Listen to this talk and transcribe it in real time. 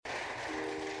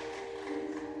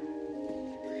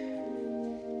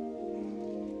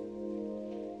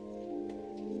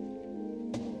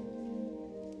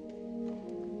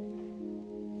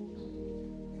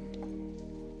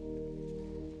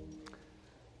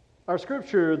Our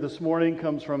scripture this morning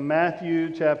comes from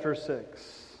Matthew chapter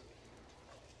 6.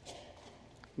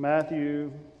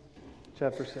 Matthew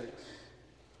chapter 6.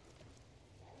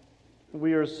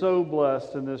 We are so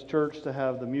blessed in this church to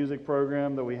have the music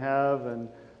program that we have and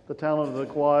the talent of the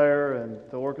choir and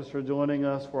the orchestra joining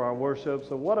us for our worship.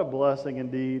 So what a blessing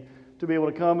indeed to be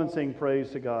able to come and sing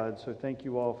praise to God. So thank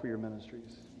you all for your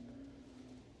ministries.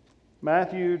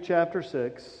 Matthew chapter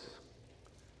 6,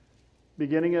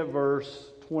 beginning at verse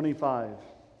 25,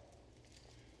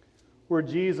 where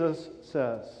Jesus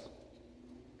says,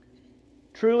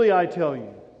 "Truly I tell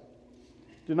you,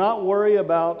 do not worry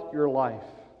about your life,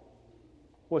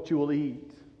 what you will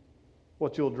eat,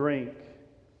 what you'll drink,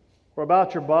 or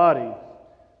about your body,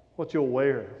 what you'll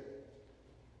wear.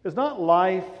 Is not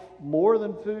life more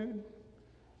than food,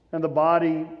 and the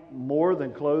body more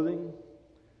than clothing?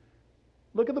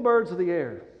 Look at the birds of the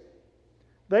air.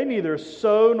 They neither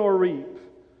sow nor reap,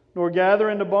 nor gather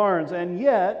into barns, and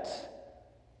yet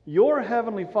your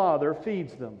heavenly Father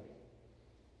feeds them.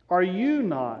 Are you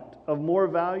not of more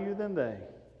value than they?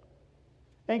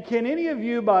 And can any of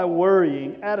you, by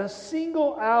worrying, add a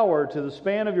single hour to the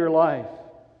span of your life?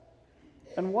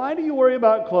 And why do you worry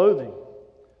about clothing?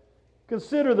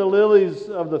 Consider the lilies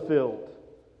of the field,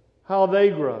 how they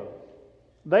grow.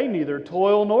 They neither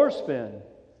toil nor spin.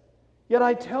 Yet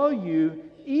I tell you,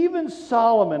 even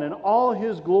Solomon in all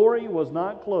his glory was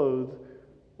not clothed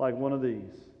like one of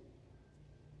these.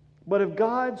 But if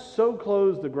God so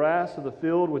clothes the grass of the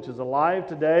field, which is alive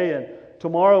today and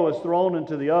tomorrow is thrown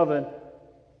into the oven,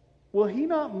 will He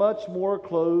not much more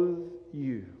clothe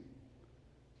you?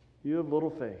 You have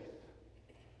little faith.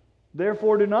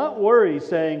 Therefore do not worry,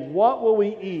 saying, what will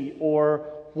we eat? Or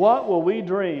what will we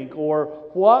drink? Or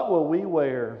what will we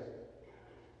wear?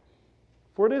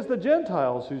 For it is the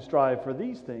Gentiles who strive for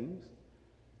these things.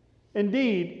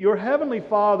 Indeed, your heavenly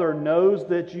Father knows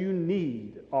that you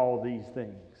need all these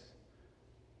things.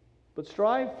 But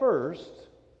strive first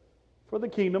for the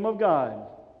kingdom of God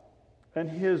and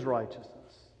His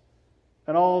righteousness.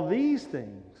 And all these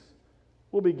things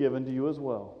will be given to you as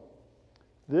well.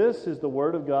 This is the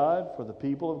word of God for the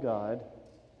people of God.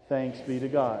 Thanks be to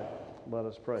God. Let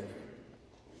us pray.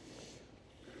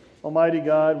 Almighty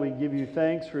God, we give you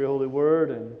thanks for your holy word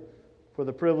and for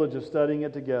the privilege of studying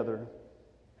it together.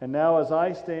 And now as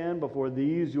I stand before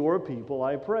these, your people,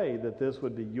 I pray that this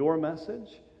would be your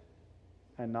message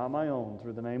and not my own,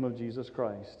 through the name of Jesus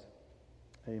Christ.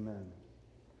 Amen.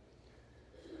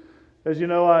 As you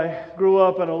know, I grew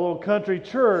up in a little country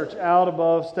church out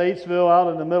above Statesville,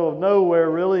 out in the middle of nowhere,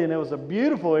 really, and it was a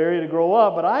beautiful area to grow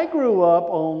up, but I grew up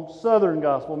on Southern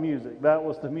gospel music. That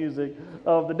was the music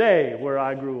of the day where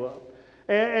I grew up.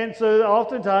 And so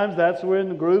oftentimes that's when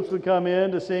the groups would come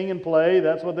in to sing and play.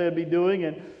 That's what they'd be doing.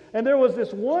 And there was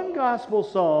this one gospel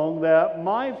song that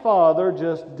my father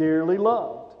just dearly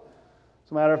loved.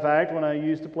 As a matter of fact, when I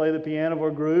used to play the piano for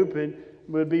a group and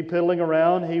would be piddling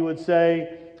around, he would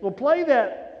say, well, play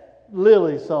that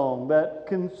lily song, that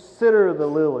Consider the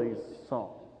Lilies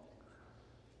song.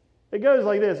 It goes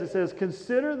like this. It says,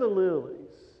 consider the lilies.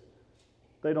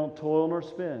 They don't toil nor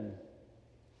spin.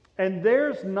 And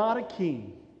there's not a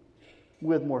king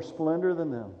with more splendor than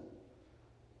them.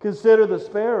 Consider the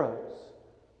sparrows.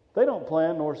 They don't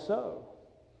plant nor sow.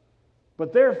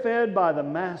 But they're fed by the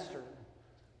Master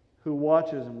who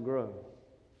watches them grow.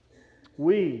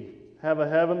 We have a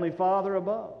heavenly Father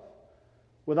above,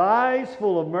 with eyes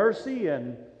full of mercy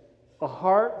and a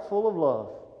heart full of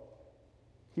love.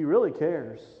 He really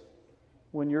cares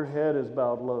when your head is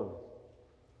bowed low.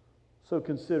 So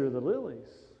consider the lilies,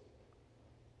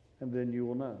 and then you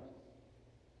will know.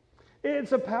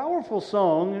 It's a powerful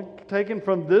song taken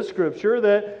from this scripture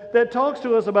that talks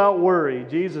to us about worry.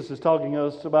 Jesus is talking to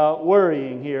us about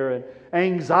worrying here and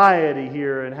anxiety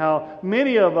here, and how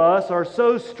many of us are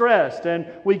so stressed and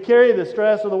we carry the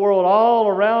stress of the world all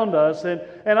around us. And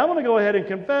I want to go ahead and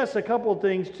confess a couple of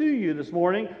things to you this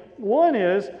morning. One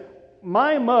is,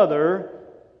 my mother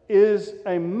is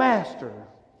a master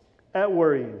at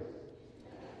worrying.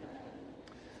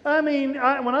 I mean,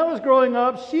 when I was growing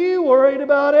up, she worried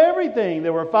about everything.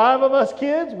 There were 5 of us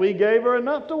kids. We gave her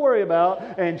enough to worry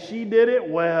about, and she did it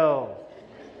well.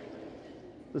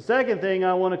 The second thing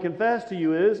I want to confess to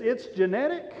you is, it's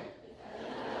genetic.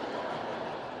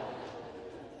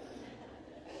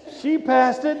 She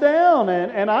passed it down,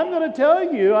 and I'm going to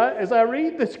tell you, as I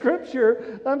read the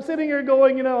scripture, I'm sitting here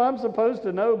going, I'm supposed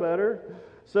to know better.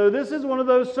 So this is one of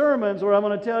those sermons where I'm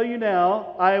going to tell you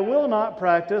now, I will not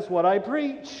practice what I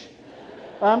preach.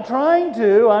 I'm trying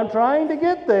to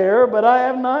get there, but I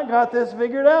have not got this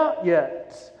figured out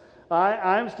yet.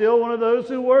 I'm still one of those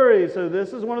who worry. So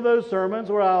this is one of those sermons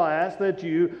where I'll ask that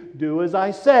you do as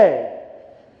I say,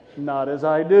 not as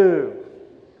I do.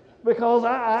 Because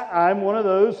I'm one of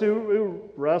those who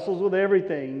wrestles with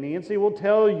everything. Nancy will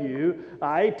tell you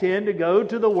I tend to go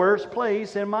to the worst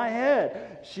place in my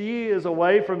head. She is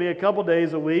away from me a couple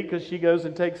days a week because she goes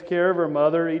and takes care of her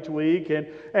mother each week.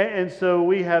 And so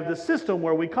we have the system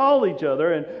where we call each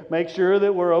other and make sure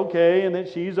that we're okay and that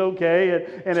she's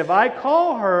okay. And if I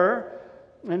call her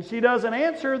and she doesn't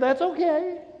answer, that's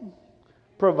okay,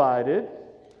 provided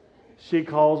she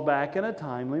calls back in a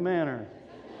timely manner.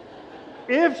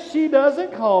 If she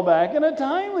doesn't call back in a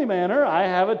timely manner, I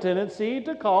have a tendency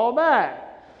to call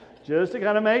back, just to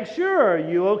kind of make sure, are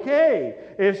you okay?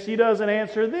 If she doesn't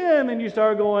answer then you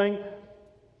start going,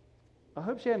 I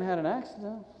hope she hadn't had an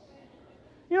accident.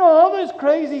 You know, all those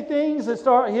crazy things that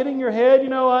start hitting your head,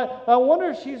 I wonder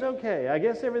if she's okay. I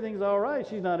guess everything's all right.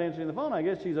 She's not answering the phone. I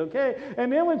guess she's okay.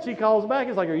 And then when she calls back,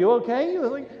 it's like, are you okay? You're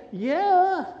like,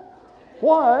 yeah.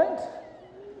 What?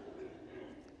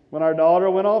 When our daughter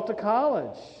went off to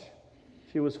college,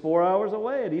 she was 4 hours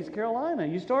away at East Carolina.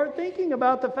 You start thinking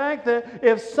about the fact that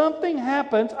if something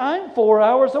happens, I'm 4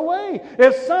 hours away.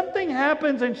 If something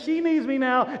happens and she needs me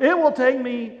now, it will take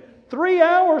me 3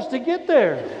 hours to get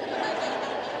there.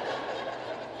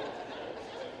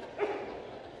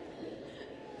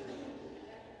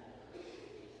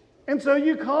 And so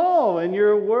you call and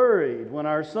you're worried. When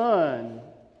our son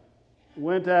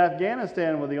went to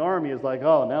Afghanistan with the army, it's like,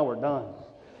 oh, now we're done.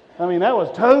 I mean, that was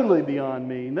totally beyond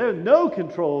me. There's no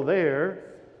control there.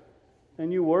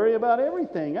 And you worry about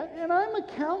everything. And I'm a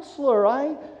counselor.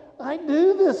 I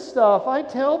do this stuff. I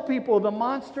tell people the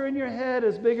monster in your head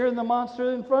is bigger than the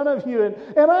monster in front of you.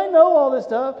 And I know all this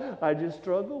stuff. I just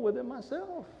struggle with it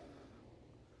myself.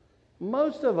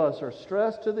 Most of us are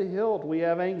stressed to the hilt. We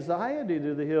have anxiety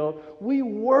to the hilt. We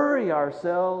worry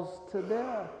ourselves to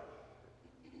death.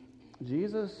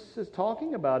 Jesus is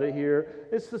talking about it here.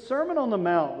 It's the Sermon on the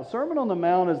Mount. The Sermon on the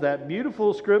Mount is that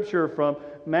beautiful scripture from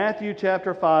Matthew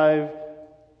chapter 5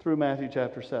 through Matthew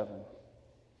chapter 7.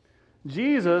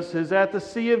 Jesus is at the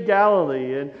Sea of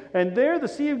Galilee, and there the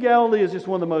Sea of Galilee is just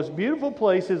one of the most beautiful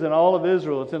places in all of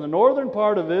Israel. It's in the northern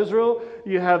part of Israel.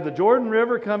 You have the Jordan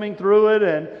River coming through it,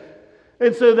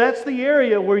 and so that's the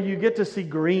area where you get to see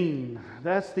green.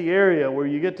 That's the area where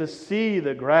you get to see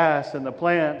the grass and the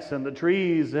plants and the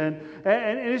trees. And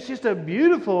it's just a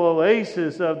beautiful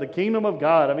oasis of the kingdom of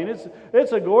God. I mean,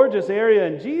 it's a gorgeous area.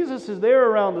 And Jesus is there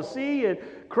around the sea, and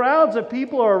crowds of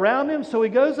people are around him. So he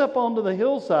goes up onto the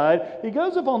hillside. He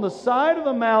goes up on the side of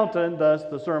a mountain, thus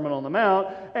the Sermon on the Mount.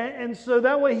 And so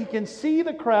that way he can see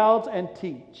the crowds and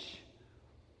teach.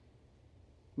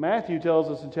 Matthew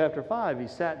tells us in chapter 5 he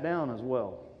sat down as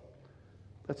well.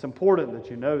 That's important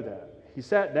that you know that. He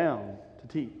sat down to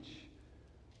teach.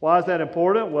 Why is that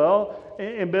important? Well,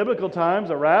 in biblical times,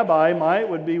 a rabbi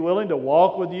would be willing to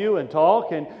walk with you and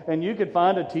talk, and you could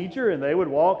find a teacher, and they would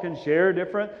walk and share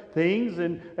different things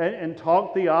and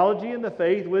talk theology and the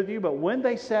faith with you. But when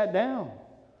they sat down,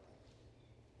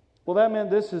 well, that meant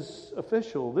this is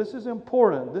official, this is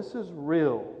important, this is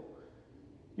real.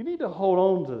 You need to hold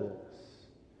on to this.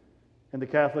 In the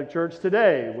Catholic Church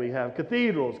today, we have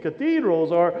cathedrals.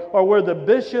 Cathedrals are where the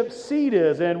bishop's seat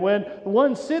is. And when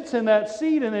one sits in that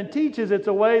seat and then teaches, it's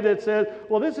a way that says,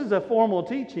 well, this is a formal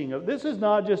teaching. This is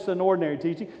not just an ordinary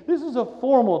teaching. This is a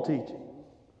formal teaching.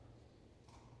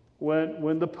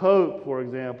 When the Pope, for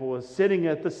example, is sitting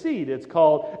at the seat, it's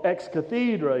called ex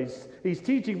cathedra. He's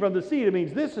teaching from the seat. It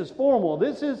means this is formal.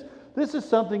 This is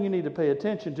something you need to pay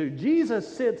attention to.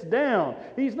 Jesus sits down.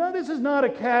 This is not a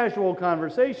casual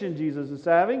conversation Jesus is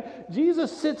having.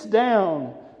 Jesus sits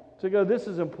down to go, this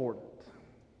is important.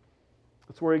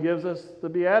 That's where he gives us the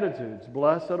Beatitudes.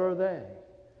 Blessed are they.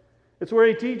 It's where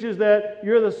he teaches that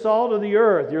you're the salt of the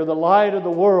earth. You're the light of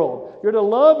the world. You're to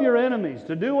love your enemies,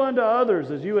 to do unto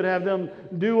others as you would have them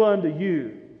do unto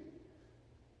you.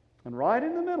 And right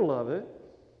in the middle of it,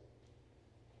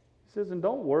 he says, and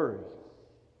don't worry.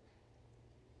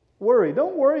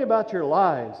 Don't worry about your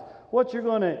lives, what you're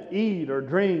going to eat or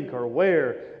drink or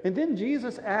wear. And then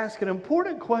Jesus asks an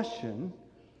important question.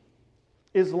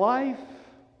 Is life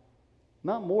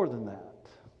not more than that?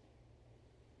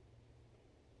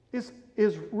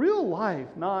 Is real life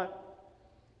not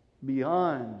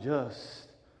beyond just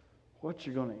what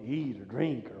you're going to eat or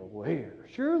drink or wear?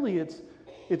 Surely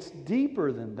it's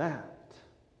deeper than that.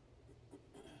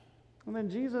 And then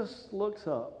Jesus looks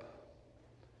up.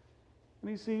 And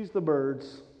he sees the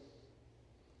birds.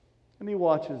 And he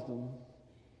watches them.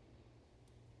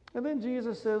 And then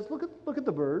Jesus says, look at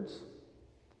the birds.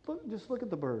 Just look at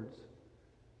the birds.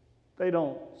 They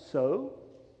don't sow.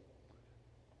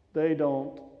 They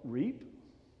don't reap.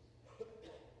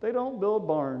 They don't build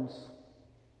barns.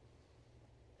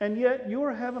 And yet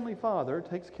your heavenly Father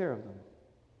takes care of them.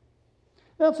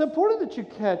 Now, it's important that you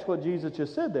catch what Jesus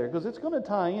just said there, because it's going to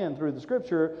tie in through the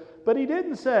Scripture, but he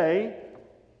didn't say,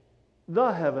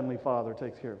 the heavenly Father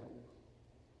takes care of them.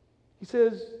 He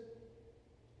says,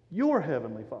 your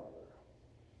heavenly Father.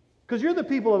 Because you're the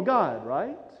people of God,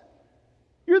 right?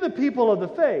 You're the people of the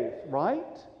faith, right?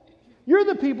 You're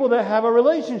the people that have a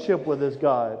relationship with this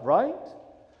God, right?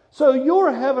 So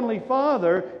your heavenly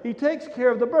Father, he takes care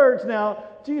of the birds. Now,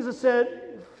 Jesus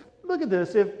said, look at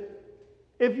this,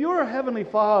 if your heavenly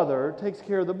Father takes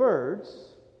care of the birds,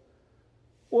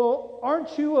 well,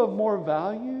 aren't you of more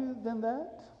value than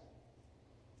that?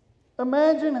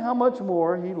 Imagine how much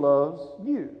more he loves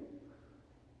you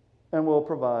and will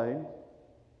provide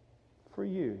for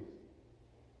you.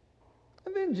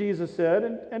 And then Jesus said,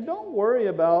 and don't worry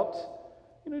about,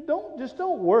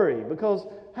 don't worry, because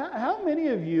how many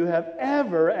of you have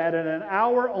ever added an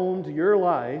hour on to your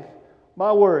life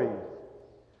by worrying?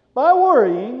 By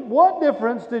worrying, what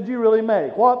difference did you really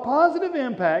make? What positive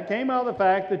impact came out of the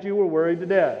fact that you were worried to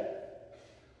death?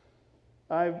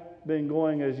 I've been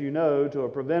going, as you know, to a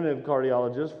preventive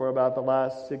cardiologist for about the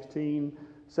last 16,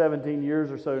 17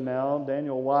 years or so now.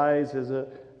 Daniel Wise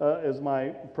is my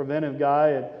preventive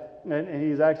guy, and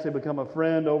he's actually become a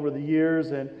friend over the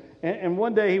years. And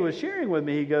one day he was sharing with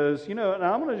me, he goes, and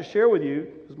I'm going to just share with you,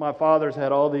 because my father's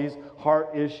had all these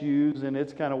heart issues, and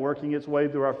it's kind of working its way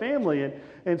through our family.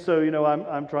 And so,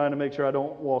 I'm trying to make sure I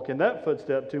don't walk in that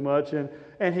footstep too much.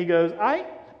 And he goes,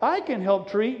 I can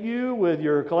help treat you with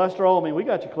your cholesterol. I mean, we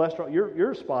got your cholesterol.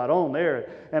 You're spot on there.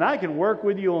 And I can work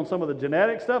with you on some of the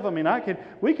genetic stuff. I mean,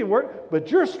 we can work,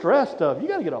 but your stress stuff, you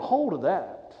got to get a hold of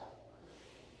that.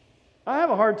 I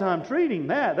have a hard time treating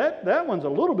that. That one's a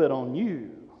little bit on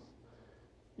you.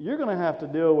 You're going to have to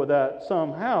deal with that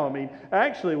somehow. I mean,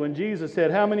 actually, when Jesus said,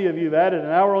 how many of you have added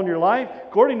an hour on your life?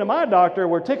 According to my doctor,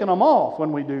 we're ticking them off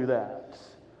when we do that.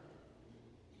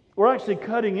 We're actually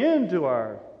cutting into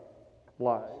our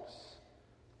lives.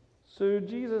 So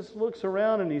Jesus looks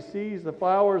around and he sees the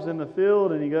flowers in the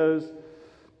field and he goes,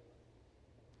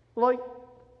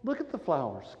 look at the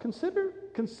flowers.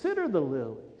 Consider the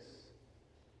lilies.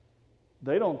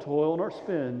 They don't toil nor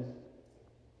spin.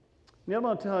 And I'm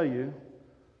going to tell you,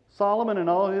 Solomon in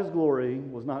all his glory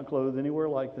was not clothed anywhere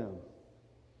like them.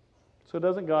 So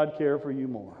doesn't God care for you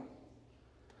more?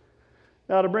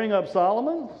 Now to bring up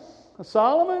Solomon,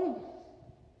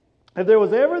 if there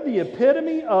was ever the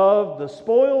epitome of the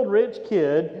spoiled rich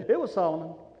kid, it was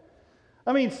Solomon.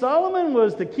 I mean, Solomon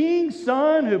was the king's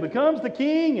son who becomes the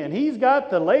king, and he's got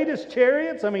the latest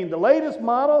chariots, the latest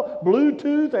model,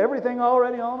 Bluetooth, everything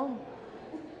already on them.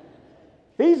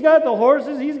 He's got the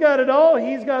horses, he's got it all.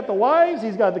 He's got the wives,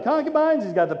 he's got the concubines,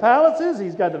 he's got the palaces,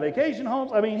 he's got the vacation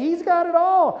homes. He's got it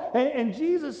all. And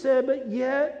Jesus said, but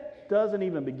yet doesn't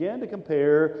even begin to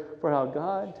compare for how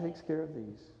God takes care of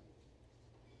these.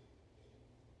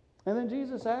 And then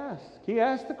Jesus asked. He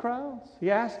asked the crowds.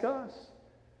 He asked us.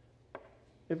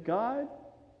 If God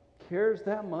cares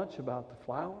that much about the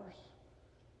flowers,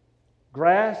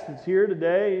 grass that's here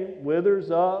today withers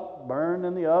up, burned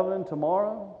in the oven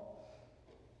tomorrow,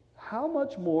 how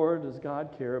much more does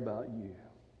God care about you?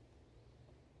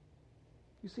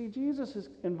 You see, Jesus is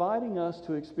inviting us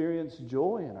to experience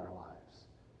joy in our lives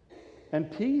and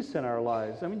peace in our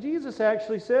lives. Jesus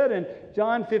actually said in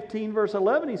John 15, verse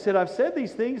 11, he said, I've said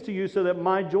these things to you so that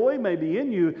my joy may be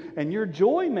in you and your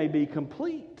joy may be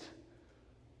complete.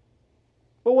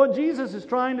 But what Jesus is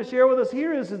trying to share with us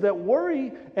here is that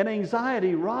worry and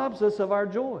anxiety robs us of our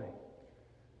joy.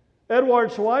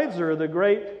 Edward Schweitzer, the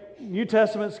great New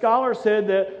Testament scholar, said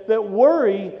that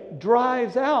worry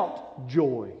drives out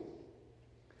joy.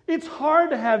 It's hard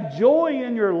to have joy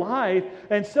in your life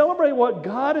and celebrate what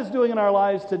God is doing in our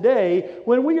lives today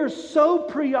when we are so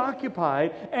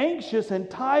preoccupied, anxious, and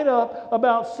tied up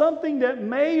about something that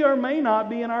may or may not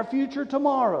be in our future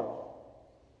tomorrow.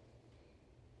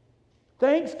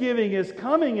 Thanksgiving is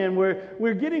coming and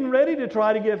we're getting ready to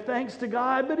try to give thanks to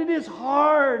God, but it is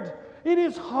hard. It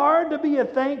is hard to be a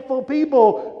thankful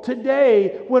people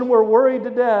today when we're worried to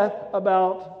death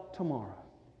about tomorrow.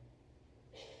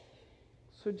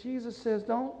 So Jesus says,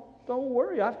 don't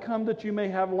worry. I've come that you may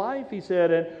have life, he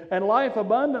said, and life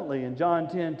abundantly in John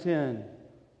 10:10.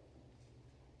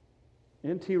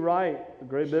 N.T. Wright, the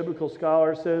great biblical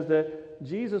scholar, says that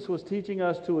Jesus was teaching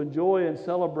us to enjoy and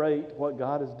celebrate what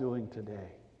God is doing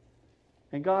today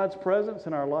and God's presence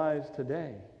in our lives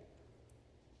today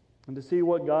and to see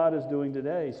what God is doing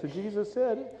today. So Jesus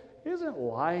said, isn't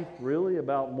life really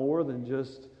about more than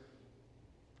just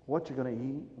what you're going to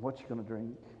eat, what you're going to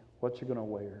drink, what you're going to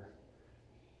wear.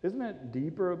 Isn't it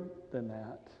deeper than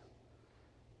that?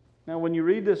 Now, when you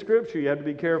read this scripture, you have to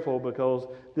be careful because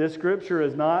this scripture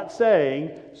is not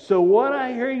saying, so what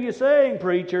I hear you saying,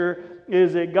 preacher,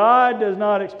 is that God does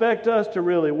not expect us to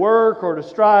really work or to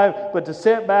strive, but to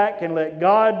sit back and let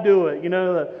God do it. You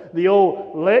know, the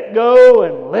old let go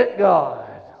and let God.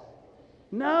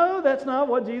 No, that's not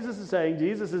what Jesus is saying.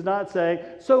 Jesus is not saying,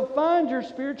 so find your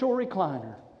spiritual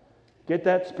recliner. Get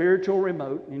that spiritual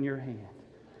remote in your hand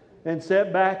and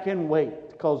sit back and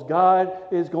wait because God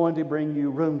is going to bring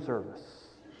you room service.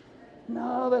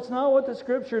 No, that's not what the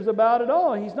Scripture is about at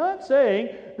all. He's not saying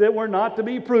that we're not to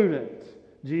be prudent.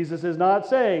 Jesus is not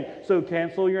saying, so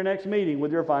cancel your next meeting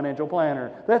with your financial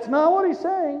planner. That's not what He's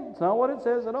saying. It's not what it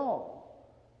says at all.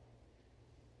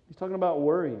 He's talking about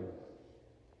worrying.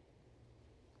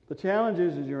 The challenge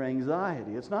is your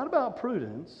anxiety. It's not about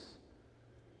prudence.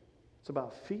 It's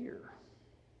about fear.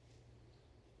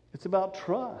 It's about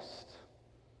trust.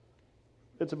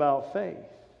 It's about faith.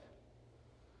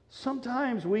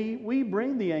 Sometimes we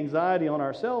bring the anxiety on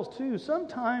ourselves too.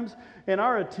 Sometimes in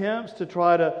our attempts to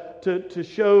try to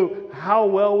show how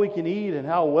well we can eat and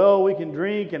how well we can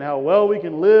drink and how well we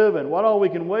can live and what all we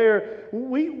can wear,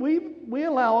 we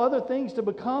allow other things to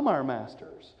become our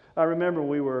masters. I remember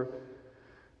we were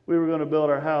going to build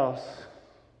our house.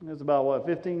 It was about,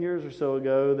 15 years or so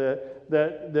ago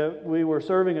that we were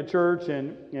serving a church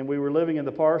and we were living in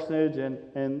the parsonage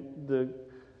and the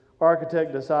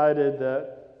architect decided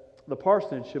that the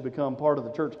parsonage should become part of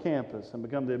the church campus and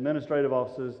become the administrative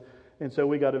offices, and so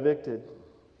we got evicted.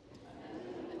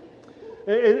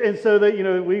 And so that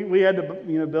we had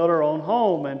to build our own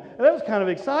home, and that was kind of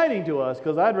exciting to us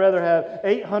because I'd rather have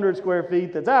 800 square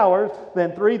feet that's ours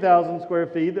than 3,000 square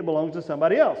feet that belongs to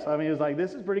somebody else. I mean, it was like,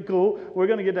 this is pretty cool. We're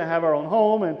going to get to have our own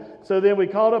home, and so then we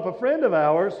called up a friend of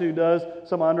ours who does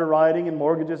some underwriting and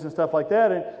mortgages and stuff like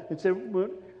that, and said, well,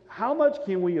 how much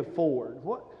can we afford?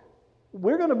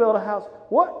 We're going to build a house.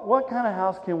 What kind of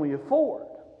house can we afford?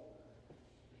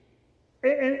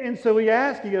 And so he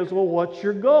asked, he goes, well, what's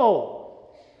your goal?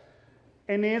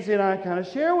 And Nancy and I kind of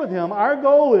share with him, our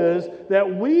goal is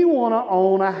that we want to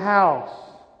own a house,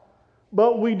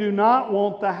 but we do not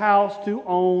want the house to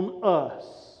own us.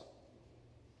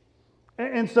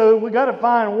 And so we got to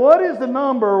find what is the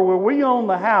number where we own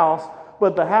the house,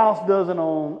 but the house doesn't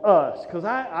own us. Because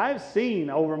I've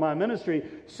seen over my ministry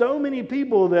so many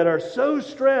people that are so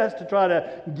stressed to try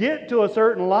to get to a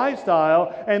certain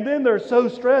lifestyle, and then they're so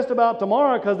stressed about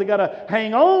tomorrow because they got to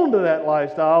hang on to that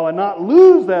lifestyle and not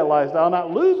lose that lifestyle,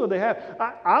 not lose what they have.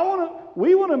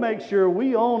 We want to make sure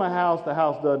we own a house, the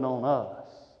house doesn't own us.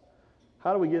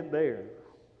 How do we get there?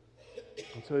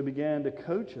 And so he began to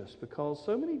coach us because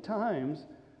so many times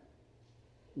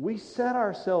we set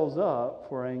ourselves up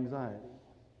for anxiety.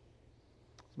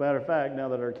 As a matter of fact, now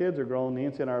that our kids are grown,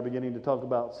 Nancy and I are beginning to talk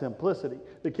about simplicity.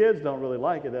 The kids don't really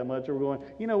like it that much. We're going,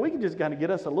 we can just kind of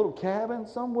get us a little cabin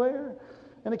somewhere.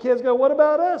 And the kids go, what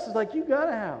about us? It's like, you got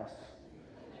a house.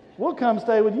 We'll come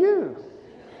stay with you.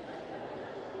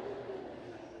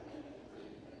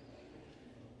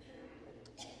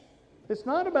 It's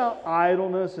not about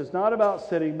idleness. It's not about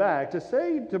sitting back. To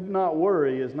say to not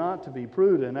worry is not to be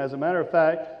prudent. As a matter of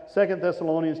fact, 2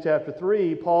 Thessalonians chapter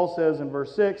 3, Paul says in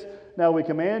verse 6, now we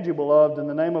command you, beloved, in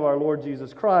the name of our Lord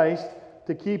Jesus Christ,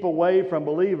 to keep away from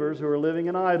believers who are living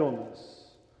in idleness.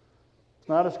 It's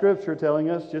not a scripture telling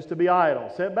us just to be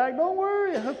idle. Sit back, don't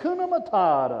worry, hakuna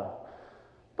matata.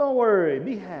 Don't worry,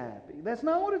 be happy. That's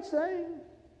not what it's saying.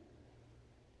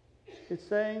 It's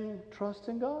saying trust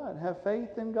in God, have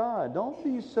faith in God. Don't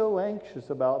be so anxious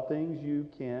about things you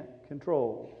can't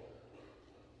control.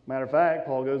 Matter of fact,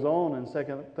 Paul goes on in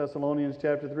 2 Thessalonians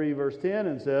chapter 3, verse 10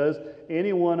 and says,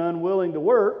 anyone unwilling to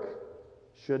work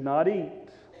should not eat.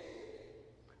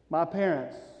 My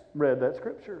parents read that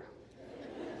scripture.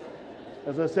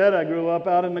 As I said, I grew up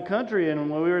out in the country, and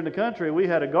when we were in the country, we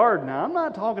had a garden. Now, I'm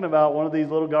not talking about one of these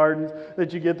little gardens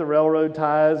that you get the railroad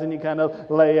ties and you kind of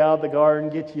lay out the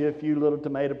garden, get you a few little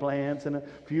tomato plants and a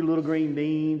few little green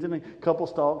beans and a couple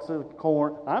stalks of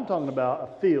corn. I'm talking about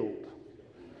a field.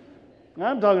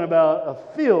 I'm talking about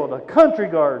a field, a country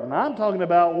garden. I'm talking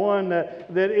about one that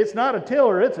it's not a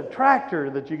tiller, it's a tractor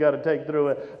that you got to take through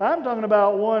it. I'm talking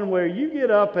about one where you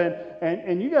get up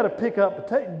and you got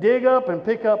to dig up and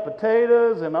pick up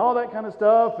potatoes and all that kind of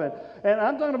stuff. And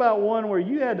I'm talking about one where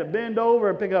you had to bend over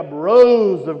and pick up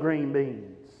rows of green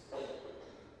beans.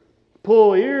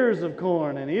 Pull ears of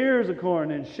corn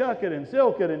and shuck it and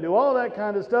silk it and do all that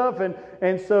kind of stuff.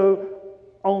 And so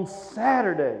on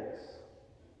Saturdays,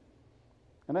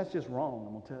 and that's just wrong,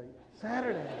 I'm going to tell you.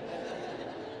 Saturdays.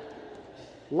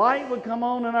 light would come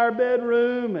on in our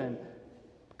bedroom and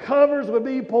covers would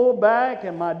be pulled back,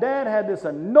 and my dad had this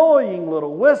annoying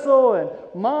little whistle, and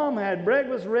Mom had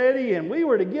breakfast ready, and we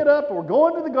were to get up, we're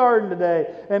going to the garden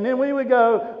today. And then we would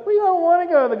go, we don't want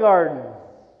to go to the garden.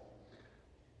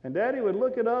 And Daddy would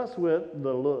look at us with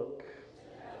the look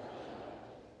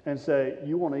and say,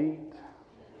 you want to eat?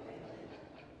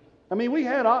 I mean, we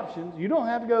had options. You don't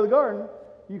have to go to the garden.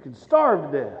 You can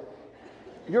starve to death.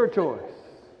 Your choice.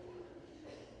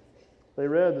 They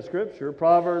read the scripture.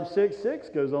 Proverbs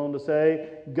 6:6 goes on to say,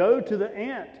 go to the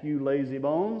ant, you lazy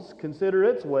bones, consider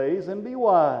its ways and be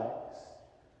wise.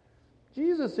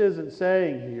 Jesus isn't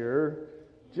saying here,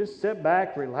 just sit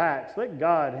back, relax, let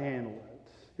God handle it.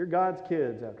 You're God's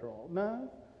kids after all. No.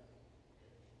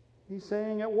 He's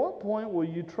saying, at what point will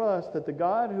you trust that the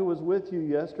God who was with you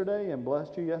yesterday and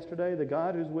blessed you yesterday, the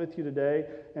God who's with you today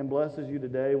and blesses you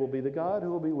today, will be the God who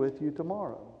will be with you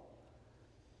tomorrow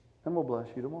and will bless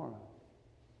you tomorrow?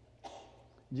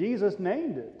 Jesus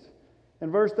named it. In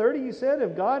verse 30, he said,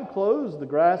 if God clothes the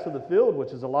grass of the field,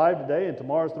 which is alive today and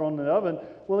tomorrow is thrown in the oven,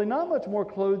 will he not much more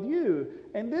clothe you?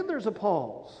 And then there's a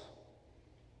pause.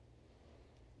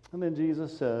 And then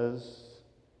Jesus says,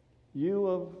 you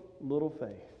of little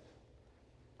faith.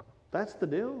 That's the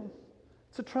deal.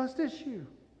 It's a trust issue.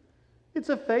 It's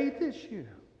a faith issue.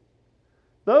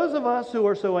 Those of us who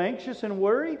are so anxious and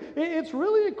worried, it's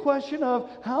really a question of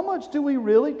how much do we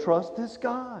really trust this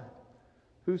God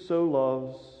who so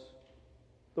loves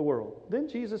the world? Then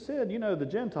Jesus said, the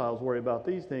Gentiles worry about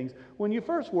these things. When you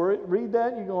first read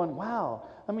that, you're going, wow.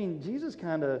 I mean, Jesus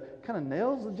kind of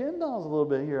nails the Gentiles a little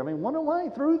bit here. I mean, wonder why he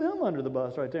threw them under the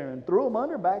bus right there and threw them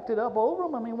under, backed it up over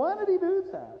them. I mean, why did he do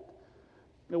that?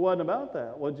 It wasn't about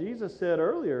that. What Jesus said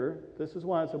earlier, this is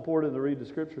why it's important to read the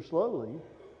scripture slowly.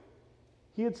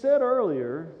 He had said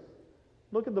earlier,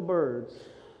 look at the birds.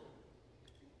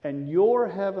 And your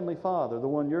heavenly Father, the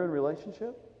one you're in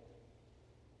relationship,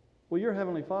 well, your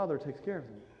heavenly Father takes care of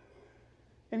them.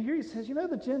 And here he says,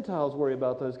 the Gentiles worry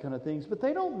about those kind of things, but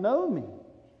they don't know me.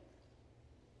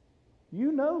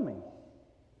 You know me.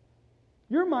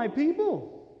 You're my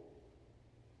people.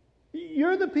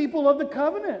 You're the people of the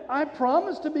covenant. I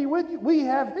promise to be with you. We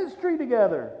have history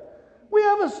together. We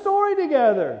have a story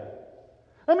together.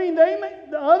 I mean,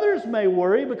 the others may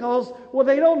worry because,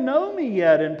 they don't know me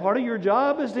yet, and part of your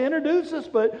job is to introduce us,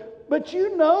 but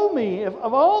you know me. If,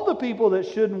 of all the people that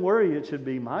shouldn't worry, it should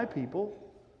be my people.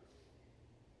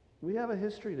 We have a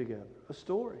history together, a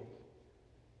story.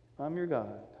 I'm your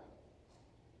God.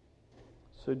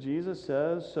 So Jesus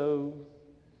says,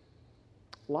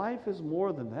 life is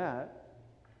more than that.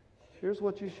 Here's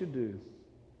what you should do.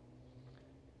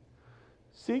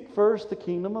 Seek first the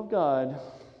kingdom of God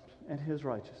and His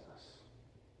righteousness.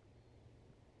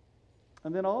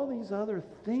 And then all these other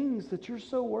things that you're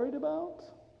so worried about,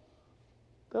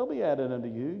 they'll be added unto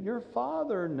you. Your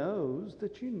Father knows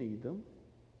that you need them.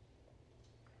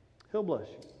 He'll bless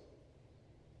you.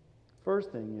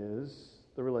 First thing is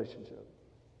the relationship.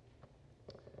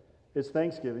 It's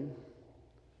Thanksgiving.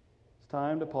 It's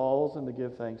time to pause and to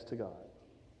give thanks to God.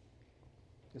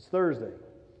 It's Thursday.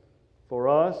 For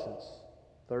us, it's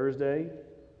Thursday,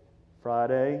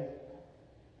 Friday,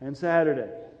 and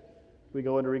Saturday. We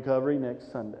go into recovery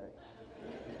next Sunday.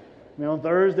 On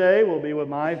Thursday, we'll be with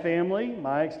my family,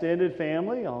 my extended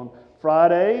family. On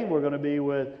Friday, we're going to be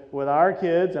with our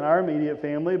kids and our immediate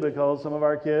family because some of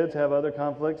our kids have other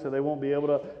conflicts, so they won't be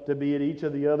able to be at each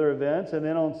of the other events. And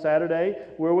then on Saturday,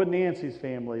 we're with Nancy's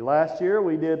family. Last year,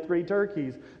 we did 3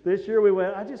 turkeys. This year, we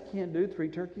went, I just can't do 3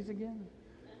 turkeys again.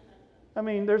 I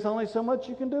mean, there's only so much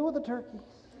you can do with a turkey.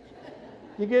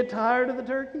 You get tired of the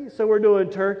turkey? So we're doing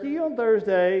turkey on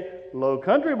Thursday, low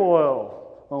country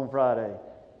boil on Friday,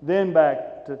 then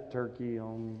back to turkey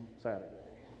on Saturday.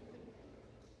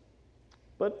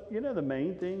 But, the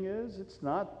main thing is it's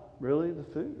not really the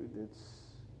food. It's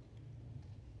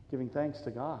giving thanks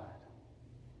to God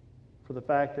for the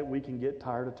fact that we can get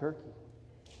tired of turkey.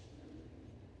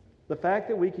 The fact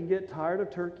that we can get tired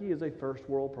of turkey is a first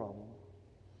world problem.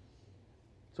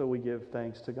 So we give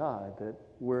thanks to God that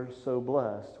we're so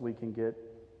blessed we can get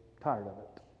tired of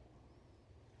it.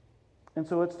 And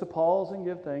so it's to pause and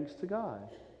give thanks to God.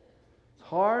 It's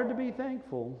hard to be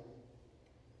thankful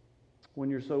when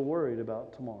you're so worried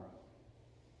about tomorrow.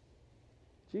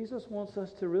 Jesus wants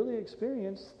us to really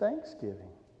experience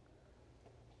Thanksgiving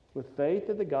with faith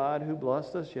that the God who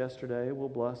blessed us yesterday will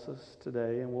bless us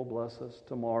today and will bless us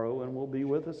tomorrow and will be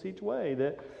with us each way.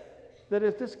 That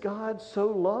if this God so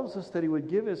loves us that He would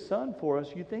give His Son for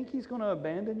us, you think He's going to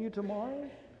abandon you tomorrow?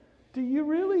 Do you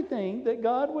really think that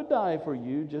God would die for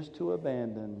you just to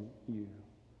abandon you?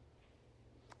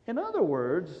 In other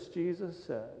words, Jesus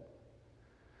said,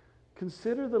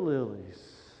 consider the lilies.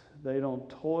 They don't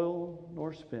toil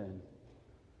nor spin.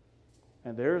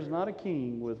 And there is not a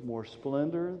king with more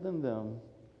splendor than them.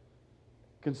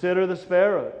 Consider the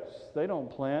sparrows. They don't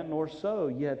plant nor sow,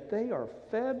 yet they are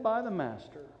fed by the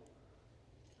Master,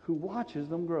 who watches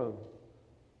them grow.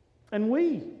 And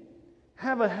we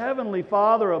have a heavenly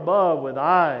Father above with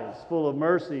eyes full of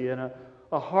mercy and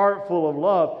a heart full of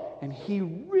love. And He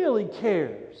really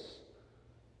cares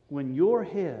when your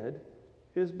head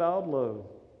is bowed low.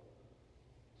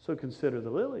 So consider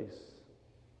the lilies.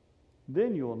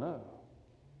 Then you will know.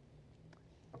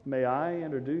 May I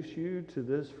introduce you to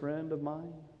this friend of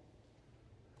mine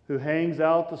who hangs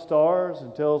out the stars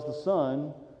and tells the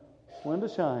sun when to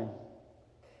shine,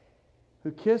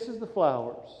 who kisses the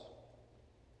flowers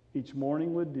each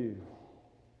morning with dew,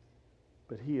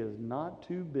 but he is not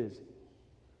too busy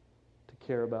to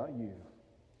care about you.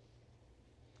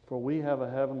 For we have a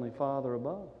heavenly Father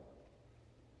above,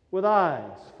 with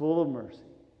eyes full of mercy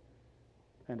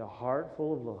and a heart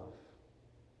full of love.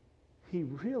 He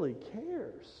really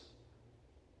cares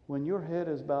when your head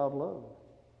is bowed low.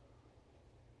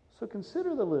 So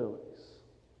consider the lilies.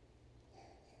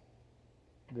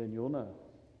 Then you'll know.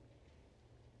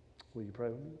 Will you pray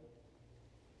with me?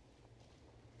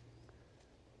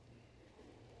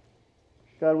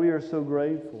 God, we are so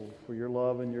grateful for your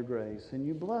love and your grace, and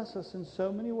you bless us in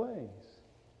so many ways.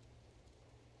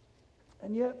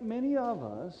 And yet many of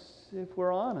us, if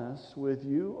we're honest with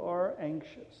you, are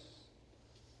anxious.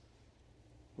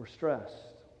 We're stressed.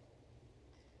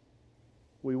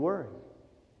 We worry.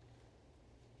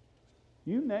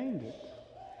 You named it.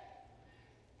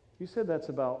 You said that's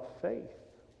about faith.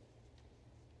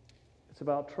 It's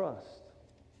about trust.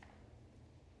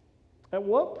 At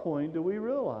what point do we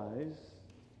realize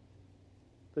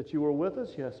that you were with us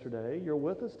yesterday, you're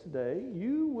with us today,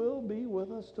 you will be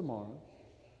with us tomorrow?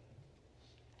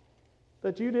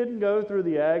 That you didn't go through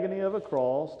the agony of a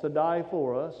cross to die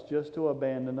for us just to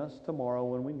abandon us tomorrow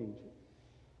when we need you.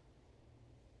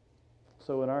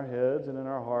 So in our heads and in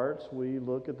our hearts, we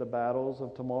look at the battles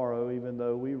of tomorrow even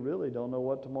though we really don't know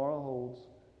what tomorrow holds.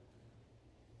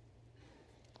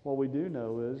 What we do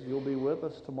know is you'll be with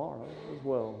us tomorrow as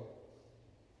well.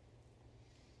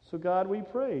 So God, we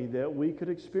pray that we could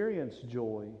experience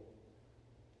joy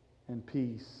and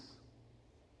peace,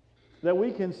 that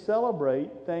we can celebrate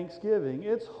Thanksgiving.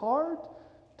 It's hard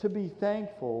to be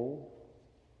thankful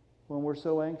when we're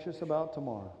so anxious about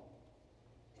tomorrow.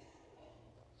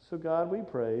 So God, we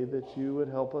pray that you would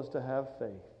help us to have faith,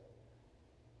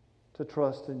 to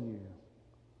trust in you,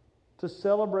 to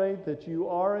celebrate that you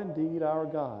are indeed our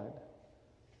God.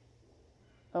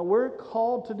 Now we're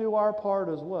called to do our part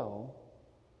as well,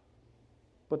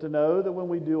 but to know that when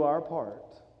we do our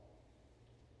part,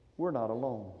 we're not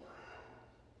alone.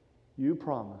 You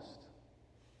promised,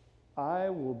 I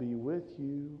will be with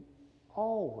you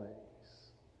always,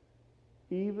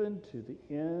 even to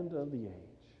the end of the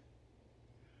age.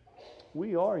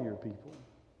 We are your people.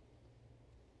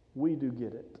 We do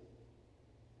get it.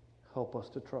 Help us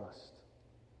to trust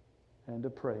and to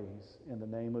praise in the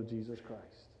name of Jesus Christ.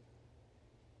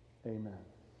 Amen.